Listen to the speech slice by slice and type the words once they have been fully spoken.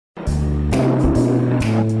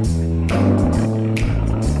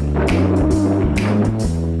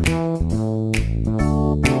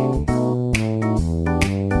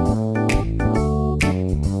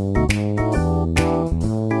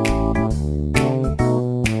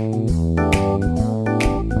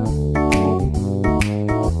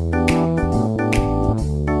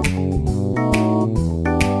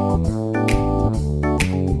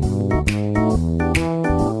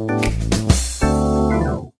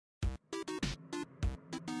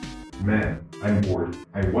Man, I'm bored.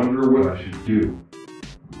 I wonder what I should do.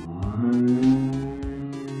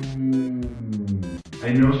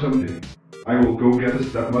 I know something. I will go get a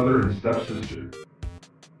stepmother and stepsister.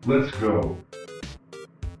 Let's go.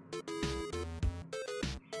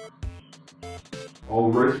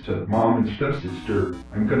 Alright, stepmom and stepsister,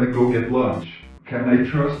 I'm gonna go get lunch. Can I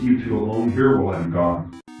trust you two alone here while I'm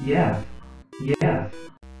gone? Yes. Yes.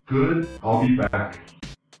 Good, I'll be back.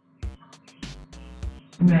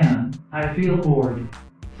 Man, I feel bored.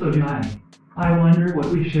 So do I. I wonder what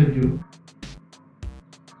we should do.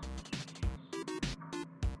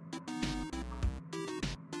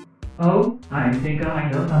 Oh, I think I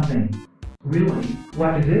know something. Really?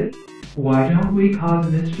 What is it? Why don't we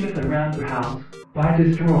cause mischief around the house by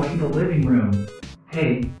destroying the living room?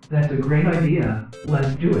 Hey, that's a great idea.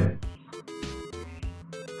 Let's do it.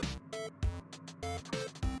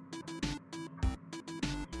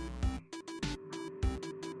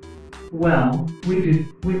 Well, we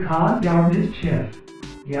caused our mischief.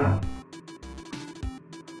 Yeah.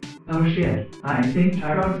 Oh shit, I think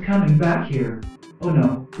Tyrone's coming back here. Oh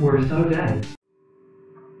no, we're so dead.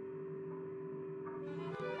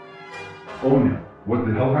 Oh no, what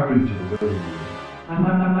the hell happened to the living room?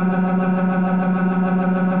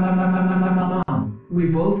 We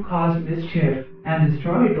both caused mischief and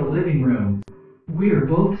destroyed the living room. We're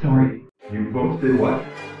both sorry. You both did what?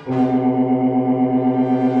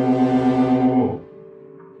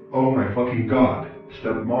 Oh my fucking god,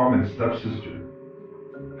 stepmom and stepsister.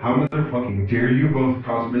 How motherfucking dare you both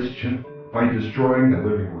cause mischief by destroying the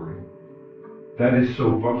living room? That is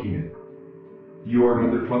so fucking it. You are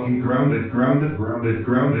motherfucking grounded for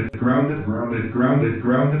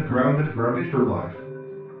life.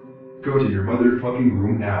 Go to your motherfucking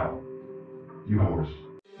room now. You whores.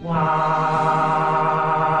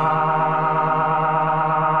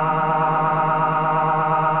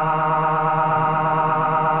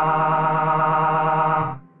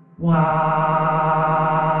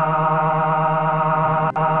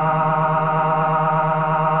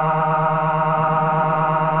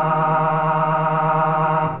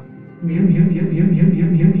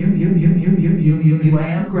 I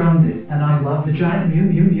am grounded, and I love the giant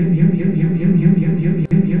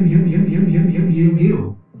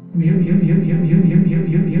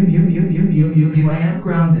I am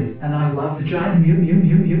grounded, and I love the giant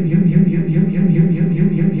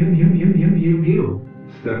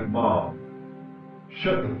Stepmom.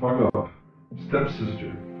 Shut the fuck up.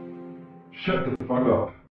 Stepsister. Shut the fuck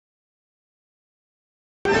up.